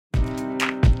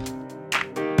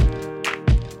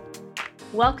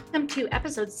Welcome to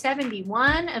episode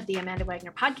 71 of the Amanda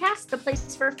Wagner podcast, the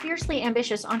place for fiercely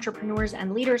ambitious entrepreneurs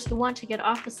and leaders who want to get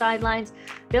off the sidelines,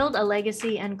 build a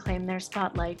legacy, and claim their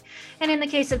spotlight. And in the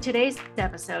case of today's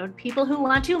episode, people who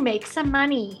want to make some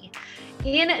money.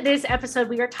 In this episode,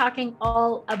 we are talking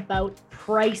all about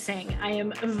pricing. I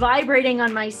am vibrating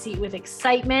on my seat with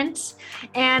excitement,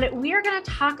 and we are going to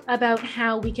talk about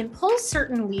how we can pull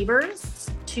certain levers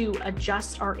to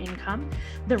adjust our income,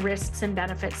 the risks and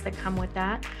benefits that come with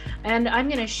that. And I'm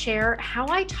going to share how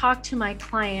I talk to my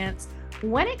clients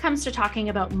when it comes to talking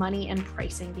about money and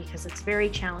pricing, because it's very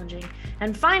challenging.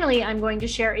 And finally, I'm going to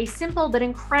share a simple but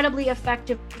incredibly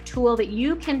effective tool that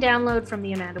you can download from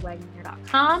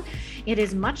theamandawagner.com. It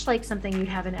is much like something you'd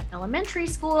have in elementary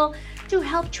school to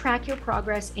help track your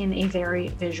progress in a very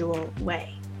visual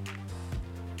way.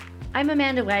 I'm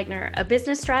Amanda Wagner, a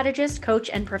business strategist,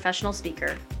 coach, and professional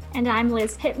speaker. And I'm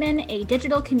Liz Pittman, a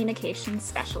digital communications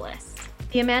specialist.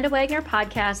 The Amanda Wagner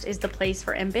podcast is the place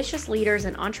for ambitious leaders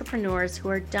and entrepreneurs who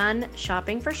are done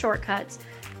shopping for shortcuts,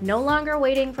 no longer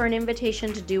waiting for an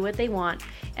invitation to do what they want,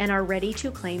 and are ready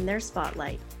to claim their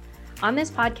spotlight. On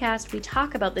this podcast, we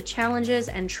talk about the challenges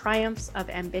and triumphs of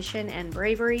ambition and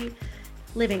bravery,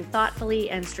 living thoughtfully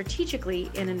and strategically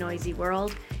in a noisy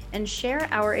world, and share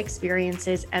our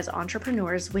experiences as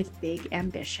entrepreneurs with big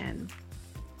ambition.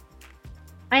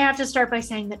 I have to start by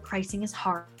saying that pricing is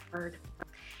hard.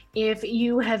 If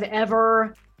you have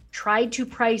ever tried to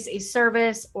price a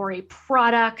service or a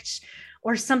product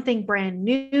or something brand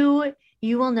new,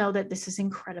 you will know that this is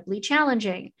incredibly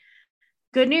challenging.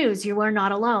 Good news, you are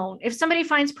not alone. If somebody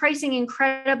finds pricing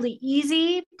incredibly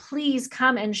easy, please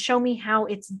come and show me how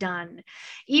it's done.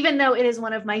 Even though it is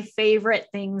one of my favorite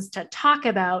things to talk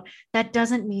about, that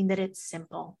doesn't mean that it's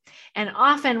simple. And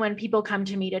often when people come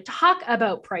to me to talk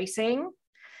about pricing,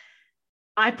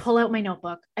 I pull out my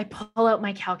notebook, I pull out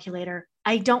my calculator.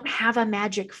 I don't have a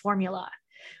magic formula.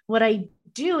 What I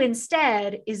do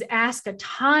instead is ask a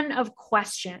ton of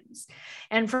questions.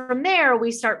 And from there,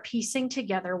 we start piecing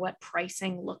together what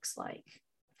pricing looks like.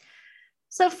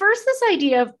 So first, this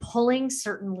idea of pulling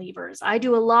certain levers. I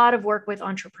do a lot of work with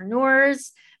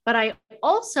entrepreneurs, but I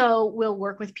also will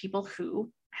work with people who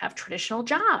have traditional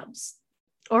jobs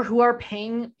or who are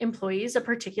paying employees a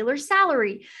particular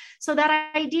salary. So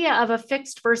that idea of a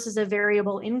fixed versus a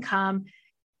variable income,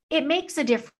 it makes a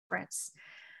difference.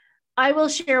 I will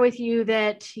share with you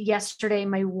that yesterday,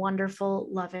 my wonderful,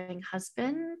 loving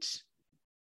husband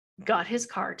got his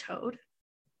car towed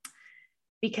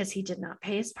because he did not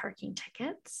pay his parking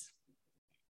tickets.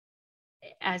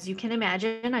 As you can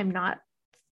imagine, I'm not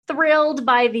thrilled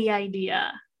by the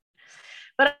idea.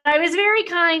 But I was very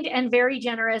kind and very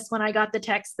generous when I got the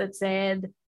text that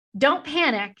said, "Don't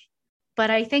panic,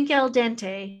 but I think El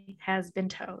Dente has been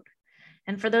towed."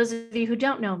 And for those of you who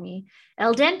don't know me,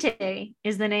 El Dente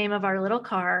is the name of our little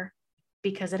car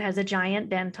because it has a giant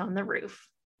dent on the roof.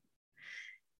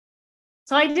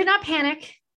 So I did not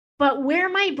panic, but where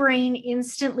my brain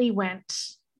instantly went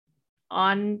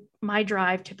on my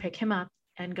drive to pick him up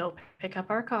and go pick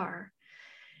up our car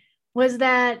was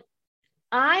that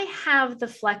I have the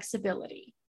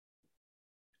flexibility,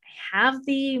 I have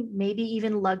the maybe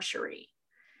even luxury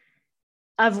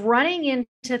of running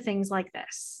into things like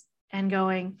this and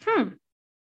going,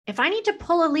 if I need to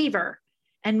pull a lever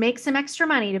and make some extra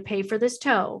money to pay for this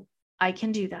tow, I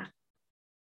can do that.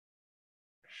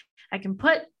 I can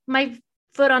put my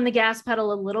foot on the gas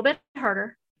pedal a little bit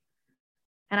harder,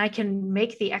 and I can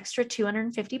make the extra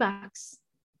 $250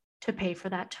 to pay for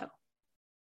that tow.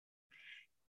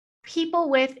 People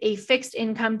with a fixed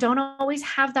income don't always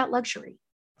have that luxury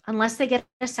unless they get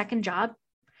a second job.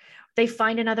 They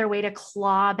find another way to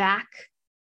claw back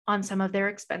on some of their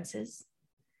expenses.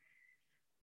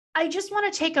 I just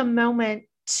want to take a moment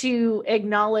to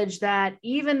acknowledge that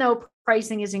even though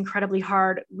pricing is incredibly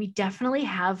hard, we definitely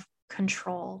have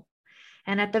control.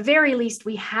 And at the very least,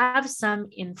 we have some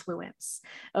influence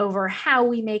over how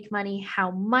we make money,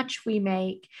 how much we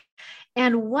make,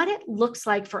 and what it looks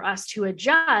like for us to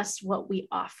adjust what we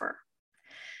offer.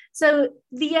 So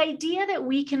the idea that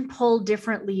we can pull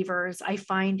different levers, I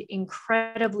find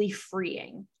incredibly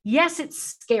freeing. Yes, it's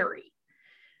scary,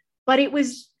 but it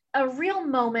was a real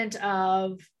moment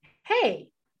of, hey,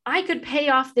 I could pay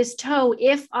off this tow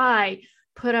if I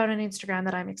put out on Instagram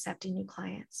that I'm accepting new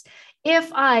clients.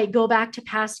 If I go back to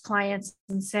past clients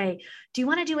and say, do you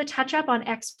want to do a touch up on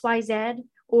XYZ?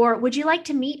 Or would you like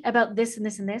to meet about this and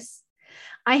this and this?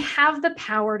 I have the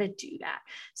power to do that.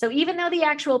 So even though the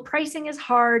actual pricing is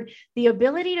hard, the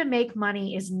ability to make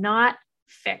money is not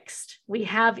fixed. We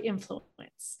have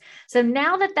influence. So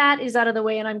now that that is out of the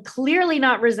way, and I'm clearly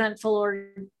not resentful or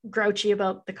grouchy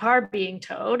about the car being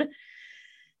towed,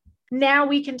 now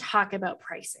we can talk about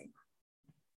pricing.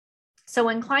 So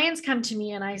when clients come to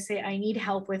me and I say, I need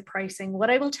help with pricing, what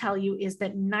I will tell you is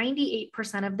that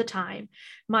 98% of the time,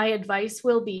 my advice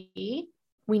will be,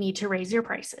 we need to raise your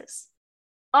prices.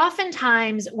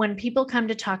 Oftentimes, when people come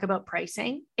to talk about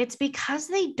pricing, it's because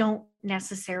they don't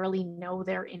necessarily know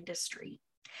their industry.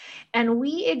 And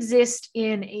we exist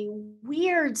in a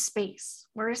weird space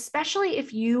where, especially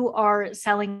if you are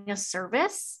selling a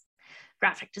service,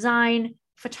 graphic design,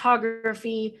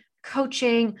 photography,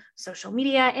 coaching, social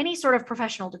media, any sort of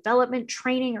professional development,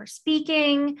 training, or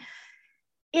speaking,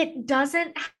 it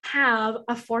doesn't have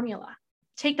a formula.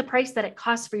 Take the price that it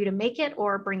costs for you to make it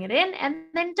or bring it in and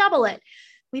then double it.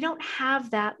 We don't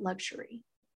have that luxury.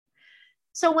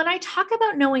 So when I talk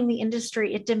about knowing the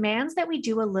industry, it demands that we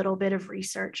do a little bit of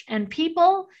research. And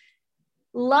people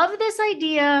love this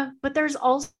idea, but there's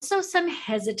also some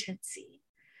hesitancy.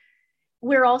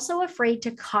 We're also afraid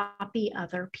to copy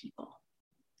other people.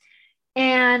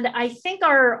 And I think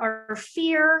our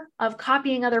fear of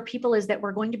copying other people is that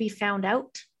we're going to be found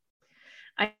out.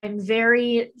 I'm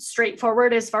very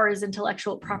straightforward as far as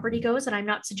intellectual property goes, and I'm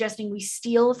not suggesting we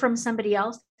steal from somebody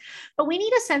else, but we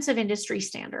need a sense of industry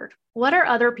standard. What are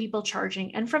other people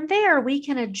charging? And from there, we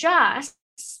can adjust.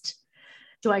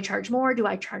 Do I charge more? Do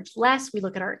I charge less? We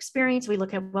look at our experience. We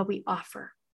look at what we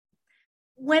offer.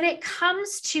 When it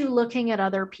comes to looking at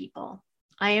other people,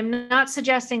 I am not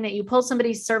suggesting that you pull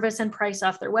somebody's service and price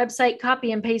off their website,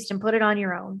 copy and paste, and put it on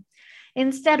your own.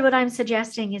 Instead, what I'm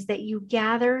suggesting is that you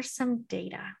gather some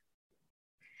data.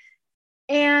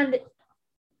 And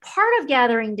part of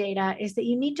gathering data is that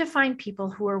you need to find people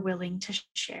who are willing to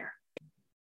share.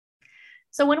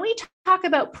 So when we talk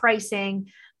about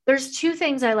pricing, there's two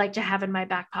things I like to have in my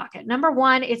back pocket. Number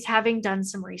one, it's having done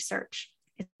some research.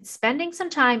 It's spending some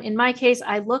time. In my case,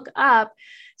 I look up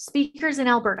speakers in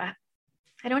Alberta.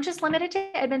 I don't just limit it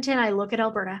to Edmonton. I look at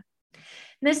Alberta.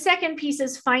 The second piece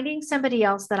is finding somebody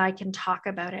else that I can talk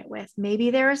about it with.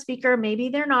 Maybe they're a speaker, maybe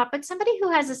they're not, but somebody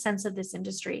who has a sense of this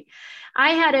industry.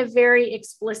 I had a very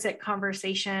explicit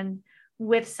conversation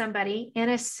with somebody in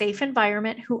a safe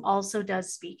environment who also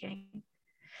does speaking.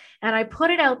 And I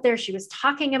put it out there. She was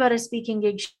talking about a speaking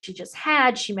gig she just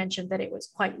had. She mentioned that it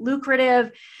was quite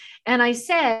lucrative. And I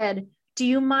said, do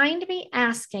you mind me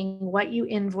asking what you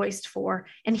invoiced for?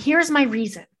 And here's my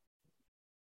reason.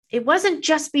 It wasn't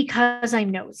just because I'm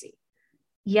nosy.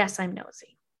 Yes, I'm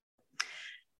nosy.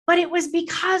 But it was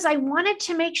because I wanted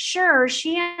to make sure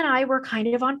she and I were kind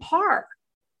of on par.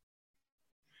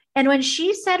 And when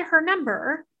she said her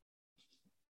number,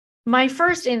 my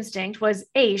first instinct was,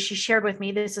 A, she shared with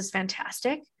me, this is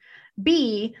fantastic.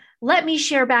 B, let me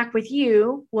share back with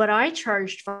you what I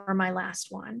charged for my last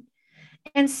one.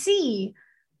 And C,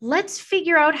 let's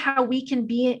figure out how we can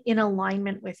be in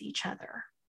alignment with each other.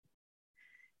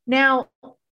 Now,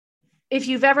 if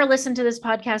you've ever listened to this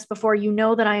podcast before, you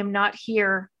know that I am not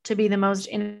here to be the most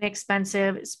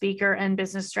inexpensive speaker and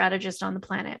business strategist on the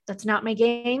planet. That's not my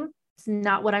game. It's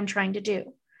not what I'm trying to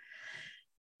do.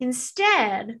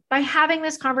 Instead, by having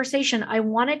this conversation, I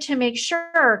wanted to make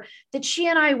sure that she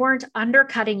and I weren't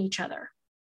undercutting each other.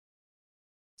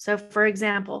 So, for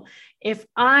example, if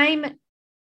I'm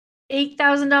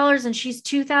 $8,000 and she's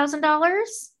 $2,000,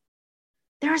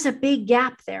 there's a big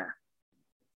gap there.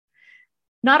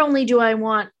 Not only do I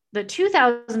want the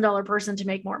 $2,000 person to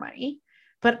make more money,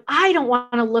 but I don't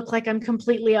want to look like I'm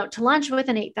completely out to lunch with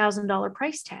an $8,000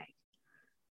 price tag.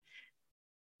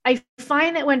 I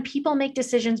find that when people make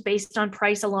decisions based on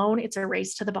price alone, it's a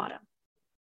race to the bottom.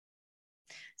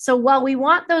 So while we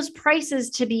want those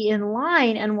prices to be in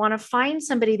line and want to find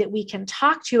somebody that we can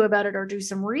talk to about it or do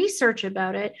some research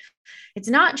about it, it's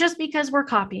not just because we're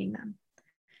copying them.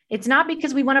 It's not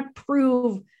because we want to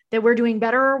prove that we're doing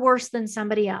better or worse than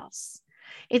somebody else.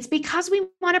 It's because we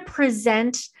want to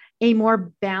present a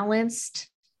more balanced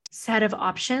set of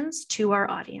options to our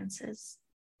audiences.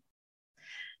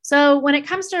 So when it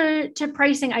comes to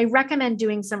pricing, I recommend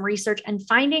doing some research and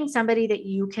finding somebody that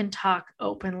you can talk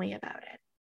openly about it.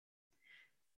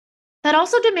 That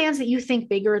also demands that you think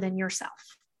bigger than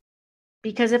yourself.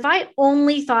 Because if I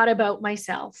only thought about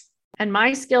myself and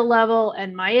my skill level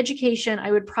and my education,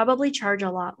 I would probably charge a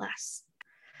lot less.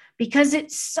 Because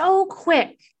it's so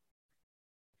quick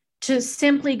to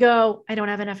simply go, I don't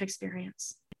have enough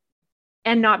experience,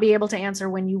 and not be able to answer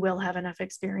when you will have enough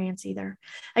experience either.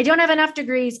 I don't have enough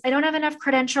degrees. I don't have enough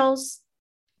credentials.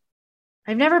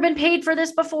 I've never been paid for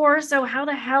this before, so how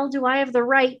the hell do I have the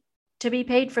right to be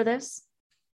paid for this?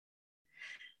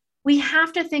 We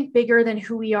have to think bigger than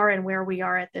who we are and where we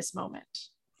are at this moment.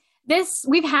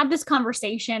 We've had this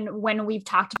conversation when we've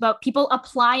talked about people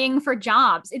applying for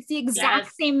jobs. It's the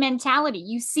exact same mentality.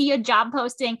 You see a job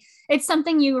posting, it's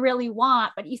something you really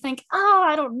want, but you think, oh,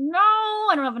 I don't know,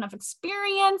 I don't have enough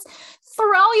experience.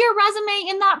 Throw your resume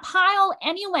in that pile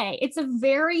anyway. It's a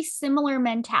very similar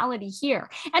mentality here.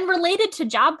 And related to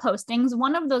job postings,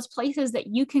 one of those places that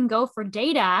you can go for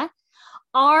data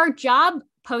are job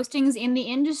postings in the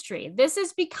industry. This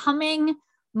is becoming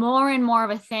more and more of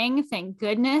a thing. Thank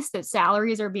goodness that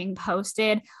salaries are being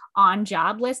posted on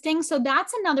job listings. So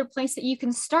that's another place that you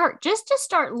can start, just to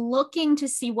start looking to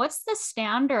see what's the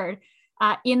standard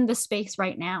in the space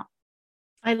right now.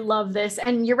 I love this.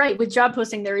 And you're right, with job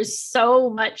posting, there is so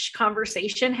much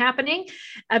conversation happening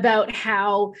about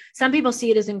how some people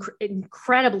see it as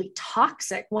incredibly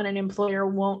toxic when an employer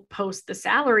won't post the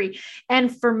salary.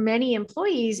 And for many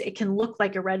employees, it can look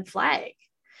like a red flag.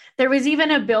 There was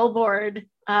even a billboard.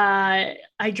 I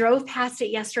drove past it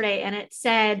yesterday and it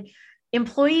said,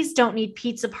 employees don't need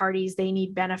pizza parties, they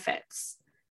need benefits.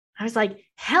 I was like,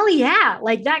 hell yeah,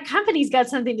 like that company's got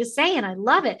something to say and I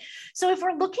love it. So if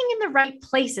we're looking in the right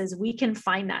places, we can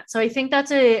find that. So I think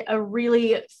that's a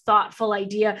really thoughtful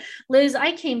idea. Liz,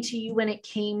 I came to you when it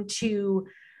came to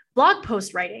blog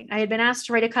post writing. I had been asked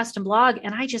to write a custom blog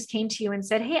and I just came to you and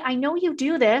said, hey, I know you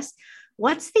do this.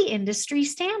 What's the industry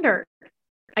standard?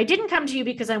 I didn't come to you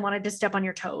because I wanted to step on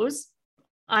your toes.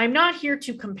 I'm not here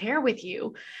to compare with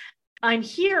you. I'm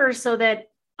here so that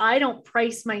I don't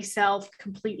price myself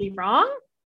completely wrong,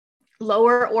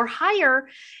 lower or higher,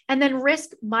 and then risk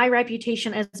my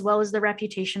reputation as well as the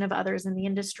reputation of others in the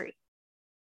industry.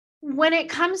 When it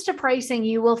comes to pricing,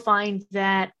 you will find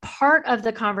that part of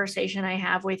the conversation I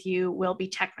have with you will be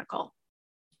technical.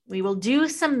 We will do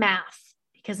some math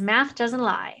because math doesn't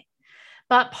lie.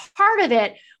 But part of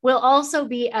it will also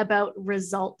be about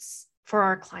results for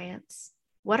our clients.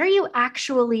 What are you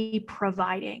actually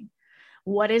providing?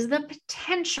 What is the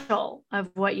potential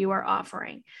of what you are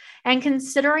offering? And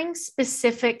considering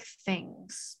specific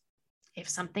things. If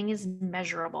something is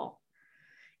measurable,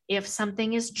 if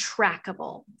something is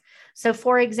trackable. So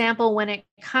for example, when it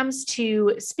comes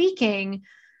to speaking,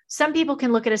 some people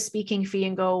can look at a speaking fee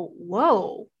and go,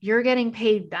 whoa, you're getting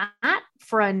paid that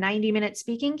for a 90-minute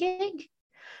speaking gig?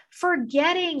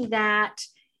 Forgetting that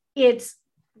it's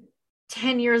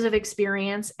 10 years of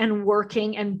experience and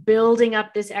working and building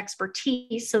up this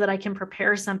expertise so that I can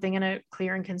prepare something in a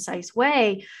clear and concise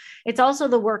way. It's also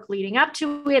the work leading up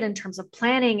to it in terms of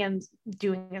planning and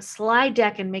doing a slide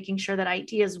deck and making sure that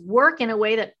ideas work in a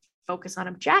way that focus on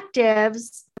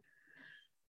objectives.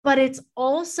 But it's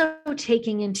also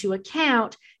taking into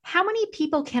account how many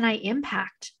people can I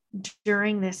impact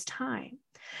during this time?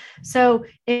 So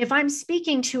if I'm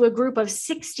speaking to a group of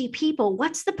 60 people,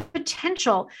 what's the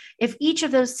potential if each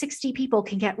of those 60 people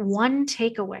can get one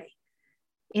takeaway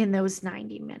in those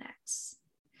 90 minutes?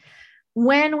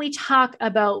 When we talk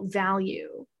about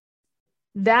value,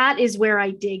 that is where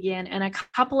I dig in. And a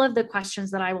couple of the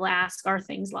questions that I will ask are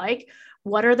things like,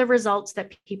 what are the results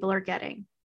that people are getting?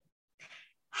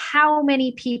 How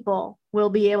many people will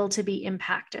be able to be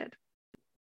impacted?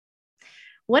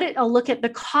 I'll look at the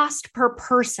cost per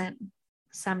person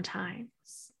sometimes.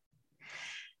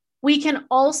 We can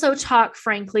also talk,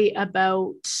 frankly,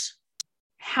 about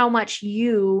how much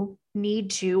you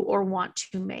need to or want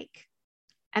to make.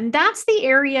 And that's the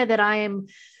area that I am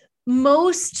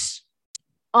most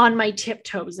on my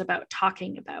tiptoes about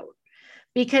talking about,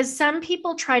 because some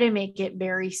people try to make it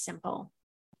very simple.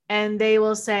 And they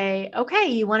will say, okay,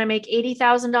 you want to make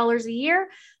 $80,000 a year?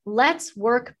 Let's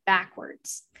work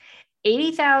backwards.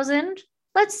 80,000,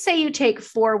 let's say you take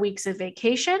 4 weeks of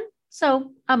vacation,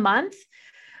 so a month.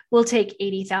 We'll take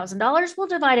 $80,000, we'll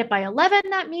divide it by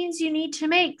 11. That means you need to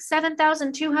make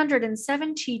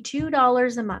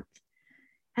 $7,272 a month.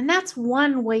 And that's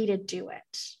one way to do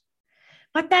it.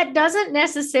 But that doesn't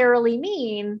necessarily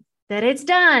mean that it's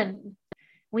done.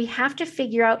 We have to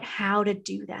figure out how to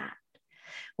do that.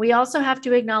 We also have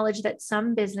to acknowledge that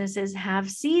some businesses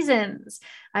have seasons.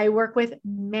 I work with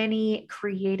many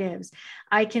creatives.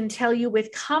 I can tell you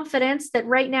with confidence that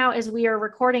right now, as we are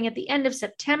recording at the end of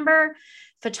September,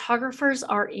 photographers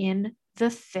are in the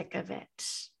thick of it.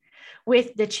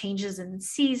 With the changes in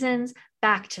seasons,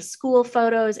 back to school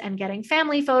photos, and getting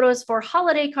family photos for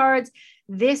holiday cards,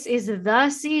 this is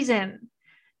the season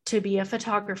to be a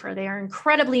photographer. They are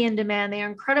incredibly in demand. They are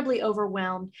incredibly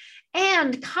overwhelmed.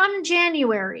 And come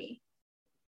January,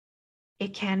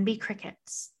 it can be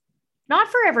crickets. Not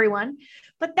for everyone,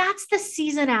 but that's the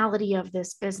seasonality of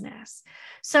this business.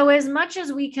 So as much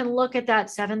as we can look at that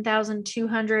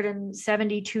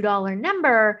 $7,272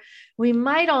 number, we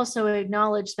might also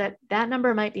acknowledge that that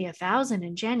number might be 1,000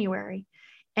 in January,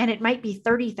 and it might be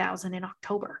 30,000 in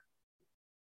October.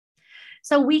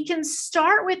 So we can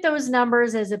start with those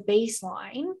numbers as a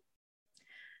baseline,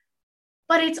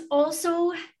 but it's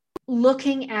also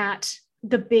looking at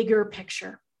the bigger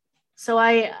picture. So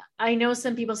I know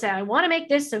some people say, I want to make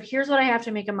this, so here's what I have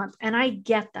to make a month. And I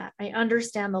get that. I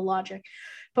understand the logic.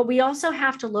 But we also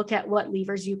have to look at what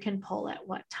levers you can pull at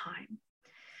what time.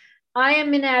 I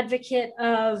am an advocate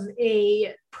of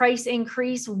a price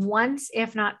increase once,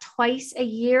 if not twice a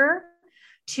year,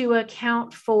 to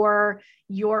account for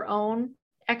your own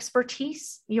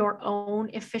expertise, your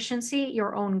own efficiency,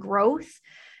 your own growth.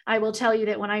 I will tell you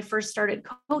that when I first started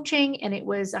coaching and it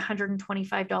was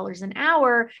 $125 an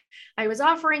hour, I was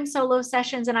offering solo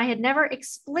sessions and I had never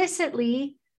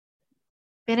explicitly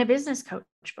been a business coach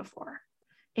before.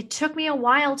 It took me a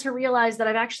while to realize that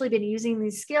I've actually been using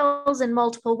these skills in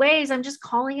multiple ways. I'm just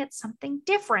calling it something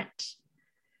different.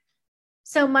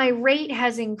 So my rate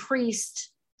has increased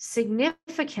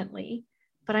significantly,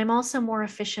 but I'm also more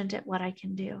efficient at what I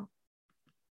can do.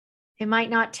 It might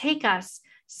not take us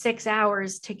 6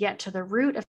 hours to get to the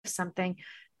root of something.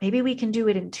 Maybe we can do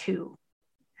it in 2.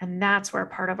 And that's where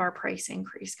part of our price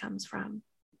increase comes from.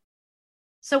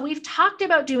 So we've talked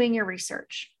about doing your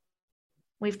research.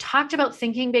 We've talked about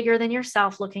thinking bigger than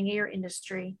yourself, looking at your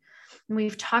industry. And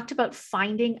we've talked about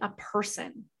finding a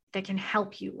person that can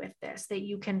help you with this, that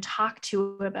you can talk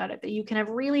to about it, that you can have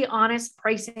really honest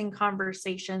pricing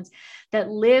conversations that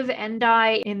live and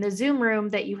die in the Zoom room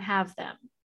that you have them.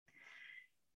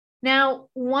 Now,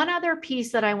 one other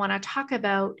piece that I want to talk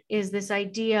about is this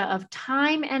idea of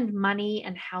time and money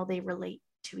and how they relate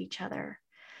to each other.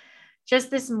 Just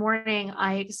this morning,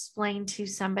 I explained to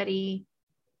somebody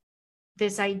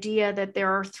this idea that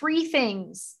there are 3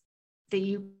 things that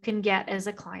you can get as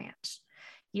a client.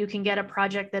 You can get a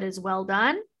project that is well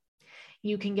done.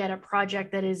 You can get a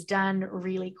project that is done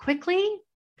really quickly.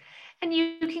 And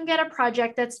you can get a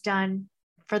project that's done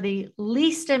for the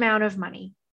least amount of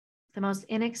money, the most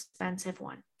inexpensive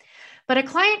one. But a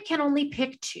client can only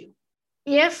pick 2.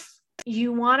 If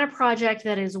you want a project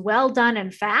that is well done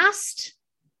and fast,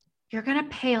 you're going to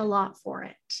pay a lot for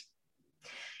it.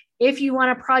 If you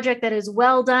want a project that is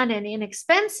well done and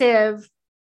inexpensive,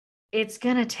 it's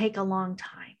going to take a long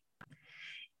time.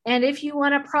 And if you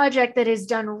want a project that is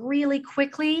done really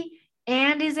quickly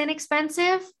and is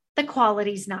inexpensive, the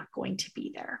quality is not going to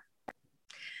be there.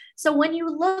 So when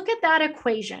you look at that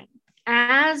equation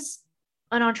as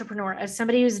an entrepreneur, as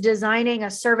somebody who's designing a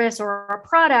service or a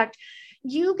product,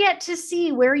 you get to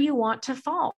see where you want to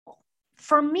fall.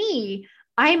 For me,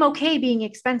 I'm okay being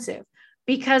expensive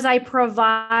because I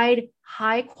provide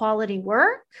high quality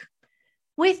work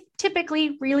with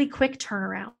typically really quick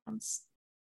turnarounds.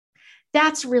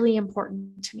 That's really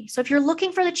important to me. So if you're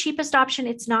looking for the cheapest option,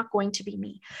 it's not going to be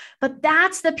me. But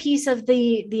that's the piece of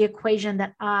the equation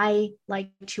that I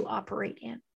like to operate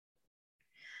in.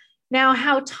 Now,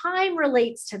 how time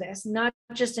relates to this, not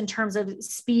just in terms of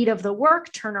speed of the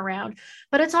work turnaround,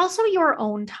 but it's also your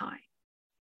own time.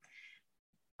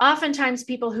 Oftentimes,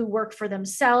 people who work for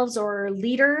themselves or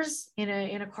leaders in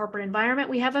a corporate environment,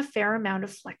 we have a fair amount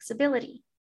of flexibility,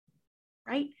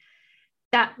 right?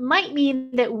 That might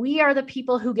mean that we are the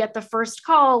people who get the first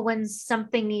call when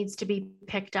something needs to be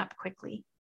picked up quickly.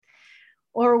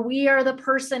 Or we are the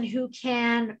person who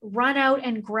can run out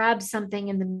and grab something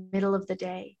in the middle of the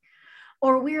day.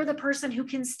 Or we're the person who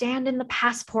can stand in the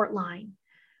passport line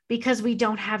because we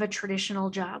don't have a traditional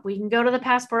job. We can go to the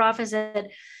passport office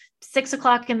at 6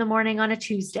 o'clock in the morning on a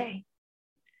Tuesday.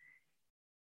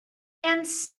 And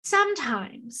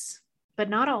sometimes, but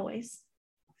not always,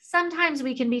 sometimes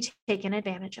we can be taken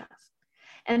advantage of.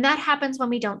 And that happens when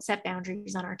we don't set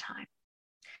boundaries on our time.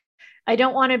 I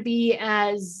don't want to be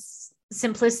as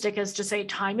simplistic as to say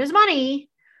time is money.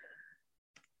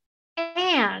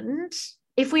 And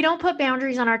if we don't put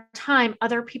boundaries on our time,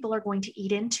 other people are going to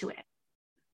eat into it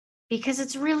because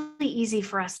it's really easy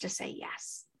for us to say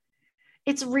yes.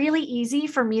 It's really easy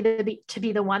for me to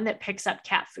be the one that picks up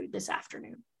cat food this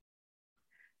afternoon.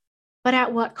 But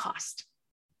at what cost?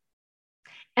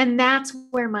 And that's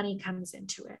where money comes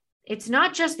into it. It's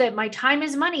not just that my time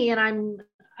is money and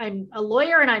I'm a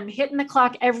lawyer and I'm hitting the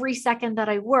clock every second that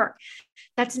I work.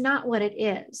 That's not what it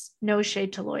is. No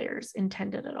shade to lawyers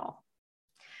intended at all.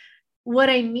 What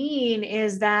I mean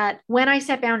is that when I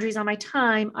set boundaries on my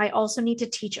time, I also need to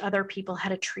teach other people how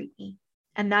to treat me.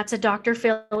 And that's a Dr.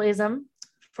 Phil-ism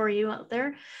for you out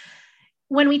there.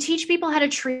 When we teach people how to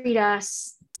treat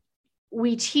us,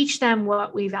 we teach them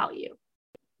what we value.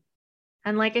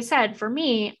 And like I said, for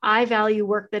me, I value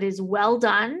work that is well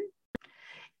done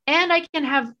and I can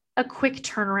have a quick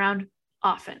turnaround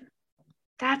often.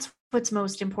 That's what's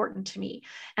most important to me.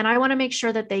 And I want to make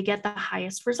sure that they get the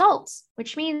highest results,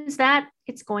 which means that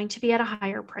it's going to be at a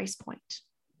higher price point.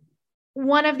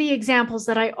 One of the examples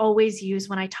that I always use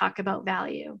when I talk about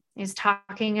value is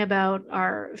talking about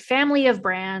our family of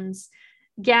brands,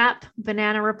 Gap,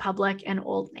 Banana Republic, and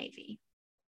Old Navy.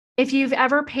 If you've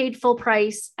ever paid full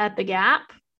price at the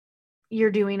Gap,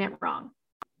 you're doing it wrong.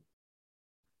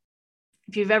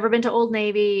 If you've ever been to Old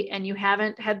Navy and you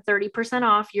haven't had 30%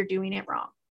 off, you're doing it wrong.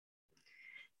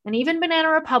 And even Banana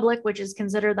Republic, which is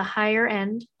considered the higher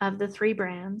end of the three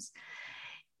brands,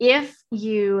 if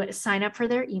you sign up for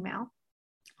their email,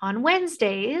 on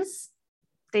Wednesdays,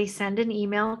 they send an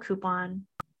email coupon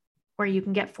where you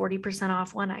can get 40%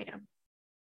 off one item.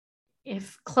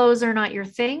 If clothes are not your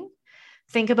thing,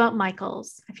 think about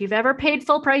Michaels. If you've ever paid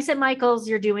full price at Michaels,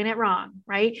 you're doing it wrong,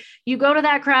 right? You go to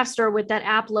that craft store with that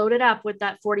app loaded up with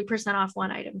that 40% off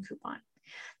one item coupon.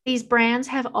 These brands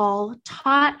have all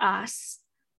taught us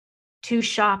to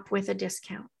shop with a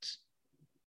discount.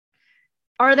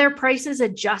 Are their prices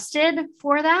adjusted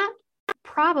for that?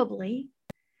 Probably.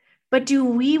 But do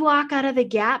we walk out of the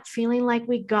Gap feeling like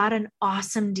we got an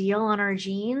awesome deal on our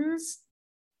jeans?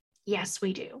 Yes,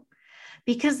 we do.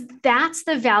 Because that's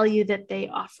the value that they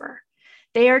offer.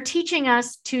 They are teaching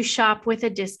us to shop with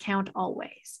a discount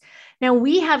always. Now,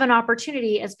 we have an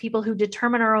opportunity as people who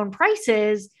determine our own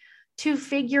prices to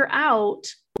figure out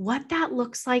what that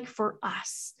looks like for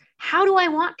us. How do I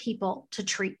want people to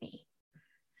treat me?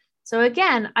 So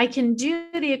again, I can do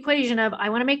the equation of I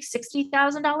want to make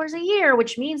 $60,000 a year,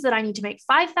 which means that I need to make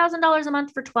 $5,000 a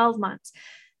month for 12 months.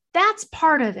 That's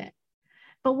part of it.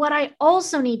 But what I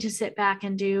also need to sit back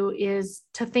and do is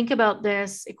to think about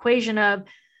this equation of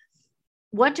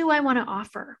what do I want to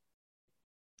offer?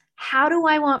 How do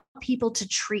I want people to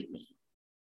treat me?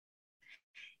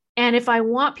 And if I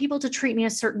want people to treat me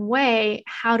a certain way,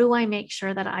 how do I make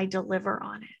sure that I deliver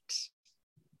on it?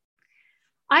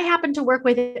 I happen to work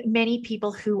with many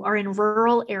people who are in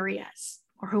rural areas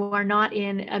or who are not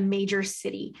in a major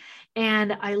city.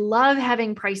 And I love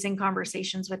having pricing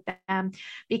conversations with them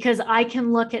because I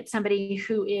can look at somebody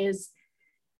who is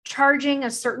charging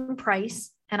a certain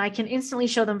price and I can instantly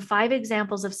show them 5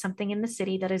 examples of something in the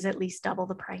city that is at least double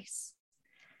the price.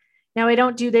 Now, I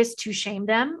don't do this to shame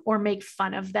them or make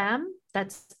fun of them.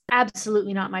 That's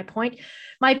absolutely not my point.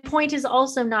 My point is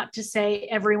also not to say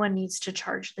everyone needs to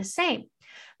charge the same.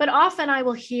 But often I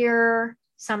will hear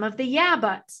some of the yeah,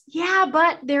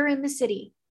 but they're in the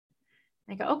city.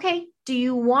 I go, okay, do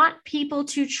you want people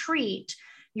to treat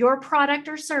your product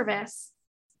or service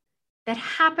that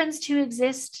happens to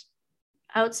exist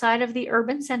outside of the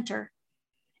urban center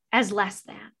as less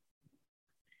than?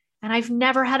 And I've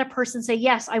never had a person say,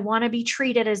 yes, I want to be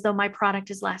treated as though my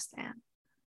product is less than.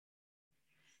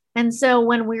 And so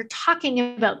when we're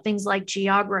talking about things like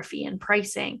geography and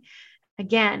pricing,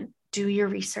 again, do your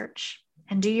research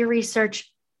and do your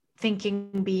research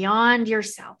thinking beyond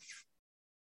yourself.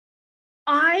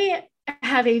 I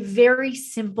have a very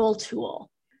simple tool.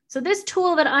 So this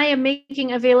tool that I am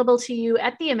making available to you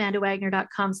at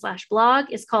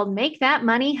theamandawagner.com/blog is called Make That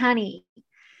Money Honey.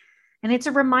 And it's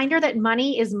a reminder that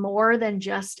money is more than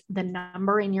just the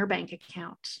number in your bank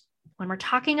account. When we're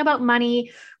talking about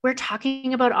money, we're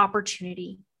talking about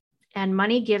opportunity. And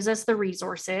money gives us the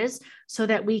resources so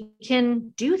that we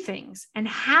can do things and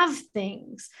have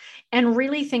things and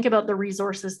really think about the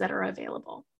resources that are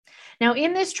available. Now,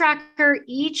 in this tracker,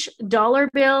 each dollar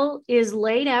bill is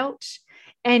laid out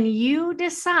and you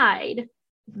decide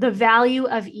the value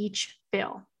of each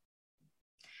bill.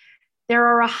 There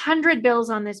are 100 bills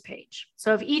on this page.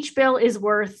 So if each bill is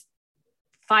worth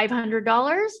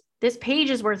 $500, this page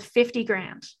is worth 50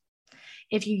 grand.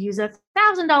 If you use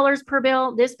 $1,000 per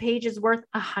bill, this page is worth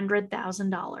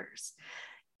 $100,000.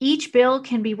 Each bill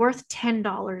can be worth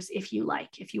 $10 if you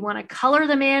like. If you want to color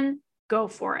them in, go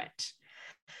for it.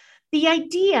 The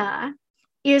idea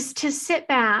is to sit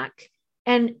back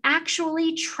and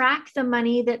actually track the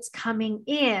money that's coming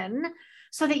in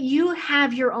so that you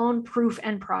have your own proof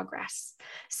and progress.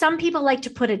 Some people like to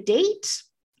put a date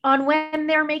on when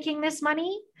they're making this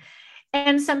money.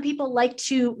 And some people like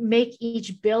to make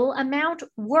each bill amount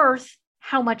worth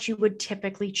how much you would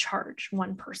typically charge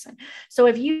one person. So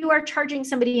if you are charging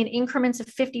somebody in increments of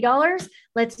 $50,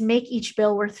 let's make each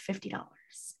bill worth $50.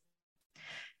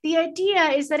 The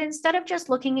idea is that instead of just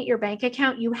looking at your bank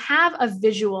account, you have a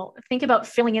visual. Think about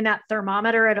filling in that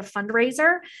thermometer at a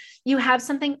fundraiser. You have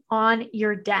something on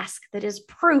your desk that is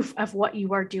proof of what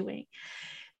you are doing.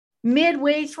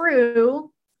 Midway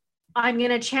through, I'm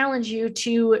going to challenge you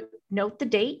to note the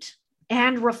date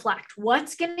and reflect.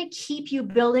 What's going to keep you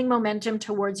building momentum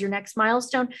towards your next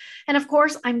milestone? And of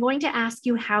course, I'm going to ask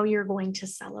you how you're going to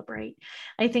celebrate.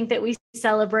 I think that we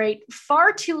celebrate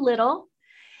far too little,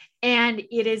 and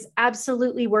it is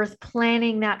absolutely worth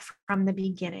planning that from the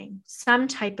beginning, some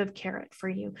type of carrot for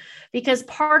you, because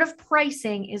part of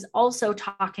pricing is also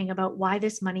talking about why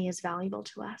this money is valuable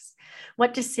to us.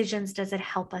 What decisions does it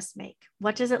help us make?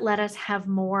 What does it let us have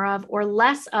more of or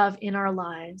less of in our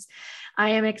lives? I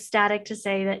am ecstatic to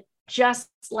say that just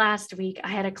last week, I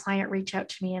had a client reach out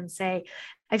to me and say,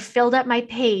 I filled up my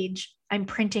page, I'm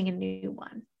printing a new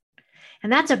one.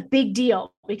 And that's a big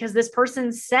deal because this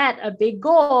person set a big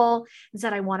goal and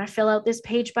said, I want to fill out this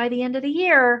page by the end of the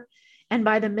year. And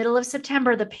by the middle of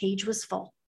September, the page was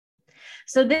full.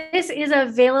 So this is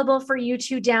available for you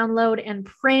to download and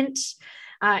print.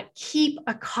 Keep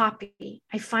a copy.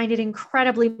 I find it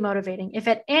incredibly motivating. If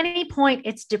at any point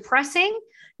it's depressing,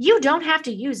 you don't have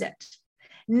to use it.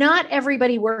 Not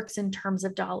everybody works in terms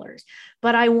of dollars,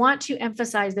 but I want to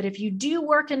emphasize that if you do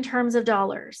work in terms of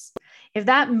dollars, if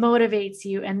that motivates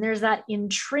you and there's that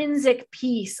intrinsic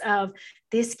piece of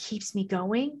this keeps me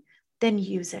going, then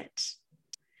use it.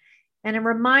 And a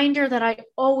reminder that I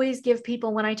always give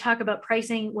people when I talk about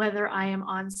pricing, whether I am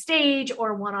on stage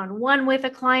or one-on-one with a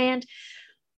client,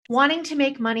 wanting to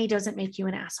make money doesn't make you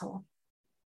an asshole.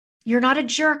 You're not a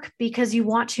jerk because you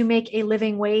want to make a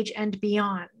living wage and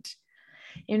beyond.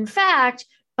 In fact,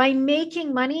 by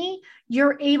making money,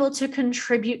 you're able to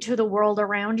contribute to the world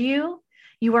around you.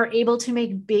 You are able to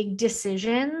make big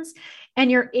decisions and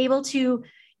you're able to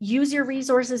use your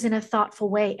resources in a thoughtful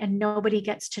way, and nobody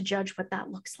gets to judge what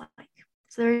that looks like.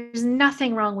 So there's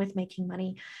nothing wrong with making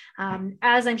money.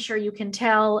 As I'm sure you can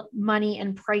tell, money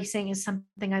and pricing is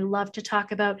something I love to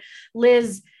talk about.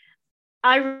 Liz,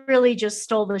 I really just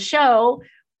stole the show.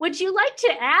 Would you like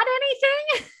to add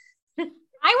anything?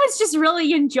 I was just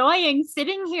really enjoying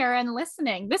sitting here and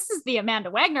listening. This is the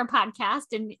Amanda Wagner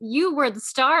podcast, and you were the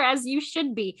star, as you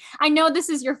should be. I know this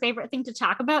is your favorite thing to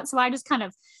talk about, so I just kind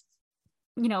of,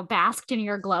 basked in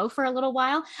your glow for a little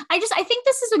while. I think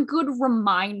this is a good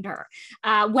reminder.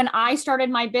 When I started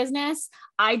my business,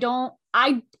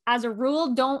 I, as a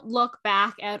rule, don't look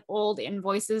back at old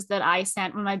invoices that I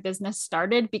sent when my business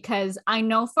started, because I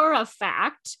know for a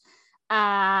fact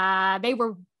they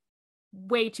were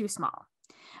way too small.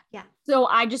 Yeah. So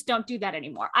I just don't do that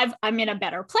anymore. I'm in a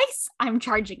better place. I'm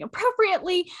charging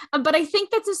appropriately, but I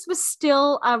think that this was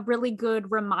still a really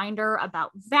good reminder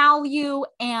about value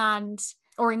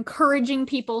or encouraging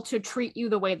people to treat you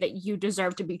the way that you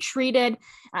deserve to be treated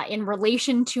in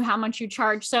relation to how much you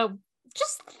charge. So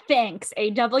just thanks,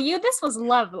 AW. This was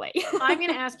lovely. I'm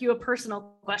going to ask you a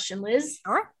personal question, Liz.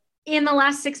 Sure. In the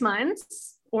last 6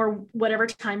 months, or whatever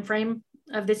time frame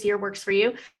of this year works for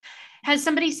you, has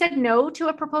somebody said no to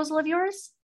a proposal of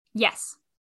yours? Yes.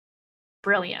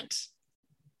 Brilliant.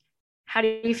 How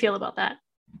do you feel about that?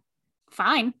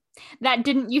 Fine. That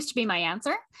didn't used to be my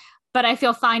answer, but I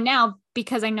feel fine now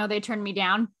because I know they turned me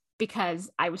down because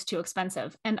I was too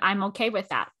expensive. And I'm okay with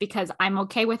that because I'm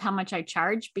okay with how much I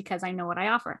charge because I know what I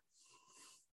offer.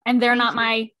 And they're not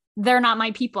my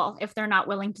people if they're not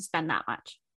willing to spend that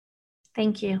much.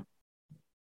 Thank you.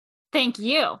 Thank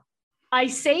you. I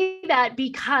say that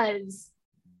because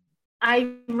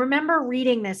I remember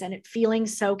reading this and it feeling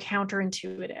so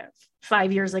counterintuitive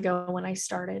 5 years ago when I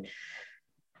started.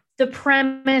 The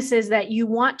premise is that you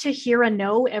want to hear a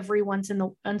no every once in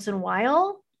a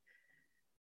while,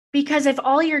 because if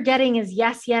all you're getting is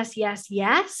yes, yes, yes,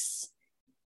 yes,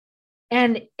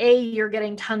 and A, you're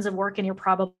getting tons of work and you're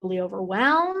probably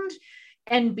overwhelmed,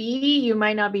 and B, you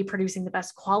might not be producing the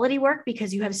best quality work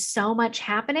because you have so much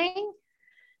happening,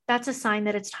 that's a sign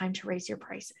that it's time to raise your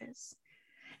prices.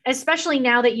 Especially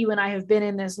now that you and I have been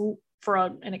in this for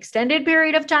an extended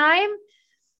period of time,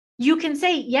 you can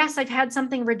say, yes, I've had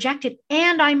something rejected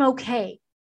and I'm okay.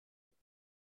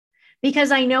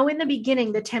 Because I know in the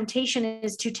beginning, the temptation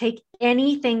is to take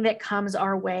anything that comes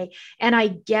our way. And I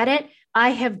get it. I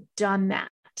have done that.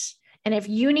 And if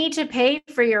you need to pay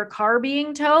for your car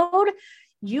being towed,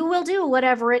 you will do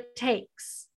whatever it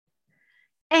takes.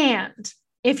 And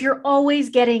if you're always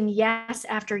getting yes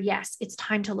after yes, it's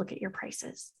time to look at your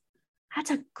prices.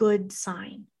 That's a good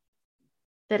sign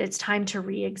that it's time to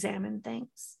re-examine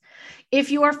things.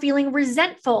 If you are feeling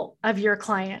resentful of your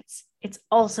clients, it's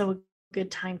also a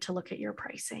good time to look at your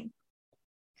pricing.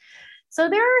 So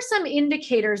there are some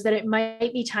indicators that it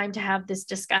might be time to have this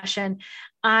discussion.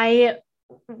 I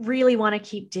really want to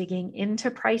keep digging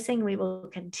into pricing. We will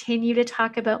continue to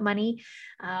talk about money.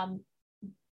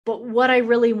 But what I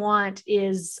really want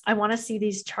is I want to see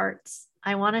these charts.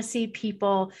 I want to see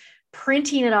people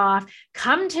printing it off.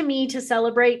 Come to me to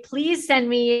celebrate. Please send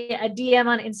me a DM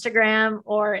on Instagram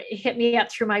or hit me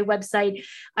up through my website.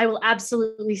 I will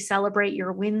absolutely celebrate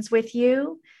your wins with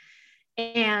you.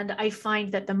 And I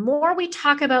find that the more we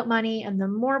talk about money and the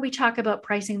more we talk about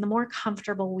pricing, the more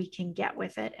comfortable we can get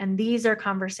with it. And these are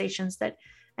conversations that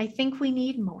I think we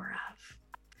need more of.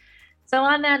 So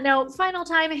on that note, final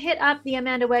time, hit up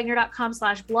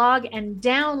theamandawagner.com/blog and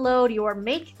download your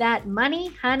Make That Money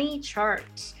Honey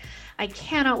chart. I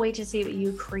cannot wait to see what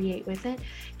you create with it.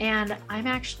 And I'm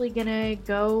actually going to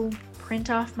go print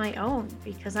off my own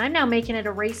because I'm now making it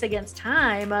a race against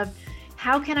time of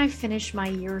how can I finish my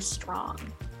year strong?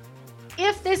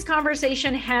 If this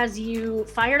conversation has you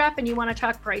fired up and you want to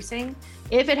talk pricing,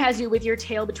 if it has you with your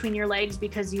tail between your legs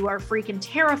because you are freaking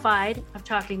terrified of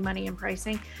talking money and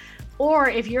pricing, or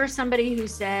if you're somebody who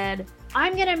said,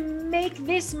 I'm going to make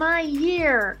this my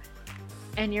year,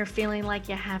 and you're feeling like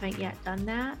you haven't yet done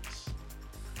that,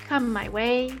 come my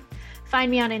way. Find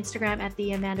me on Instagram at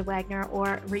 @theamandawagner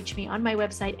or reach me on my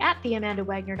website at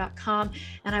theamandawagner.com.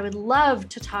 And I would love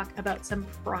to talk about some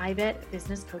private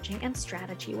business coaching and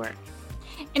strategy work.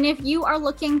 And if you are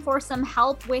looking for some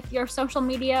help with your social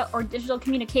media or digital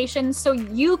communications so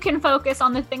you can focus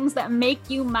on the things that make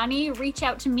you money, reach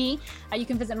out to me. You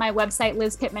can visit my website,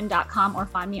 lizpittman.com, or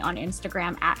find me on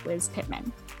Instagram at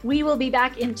lizpittman. We will be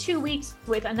back in 2 weeks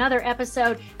with another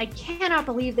episode. I cannot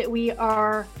believe that we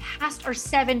are past our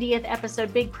 70th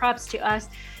episode. Big props to us.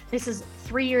 This is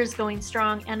 3 years going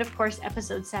strong. And of course,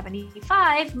 episode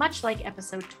 75, much like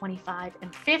episode 25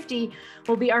 and 50,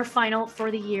 will be our final for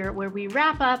the year where we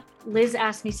wrap up. Liz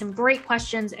asked me some great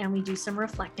questions and we do some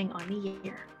reflecting on the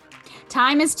year.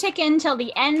 Time is ticking till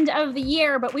the end of the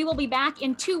year, but we will be back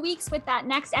in 2 weeks with that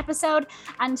next episode.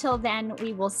 Until then,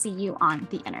 we will see you on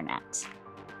the internet.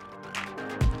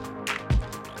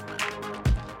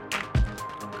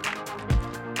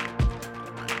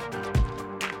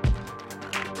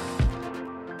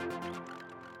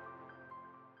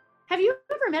 Have you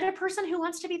ever met a person who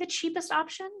wants to be the cheapest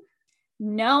option?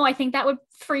 No, I think that would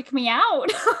freak me out.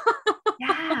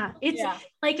 Yeah, it's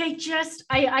like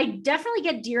I definitely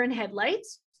get deer in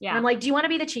headlights. Yeah. I'm like, do you want to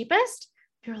be the cheapest?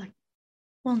 You're like,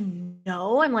 well,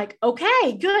 no. I'm like,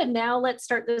 okay, good. Now let's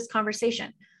start this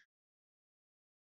conversation.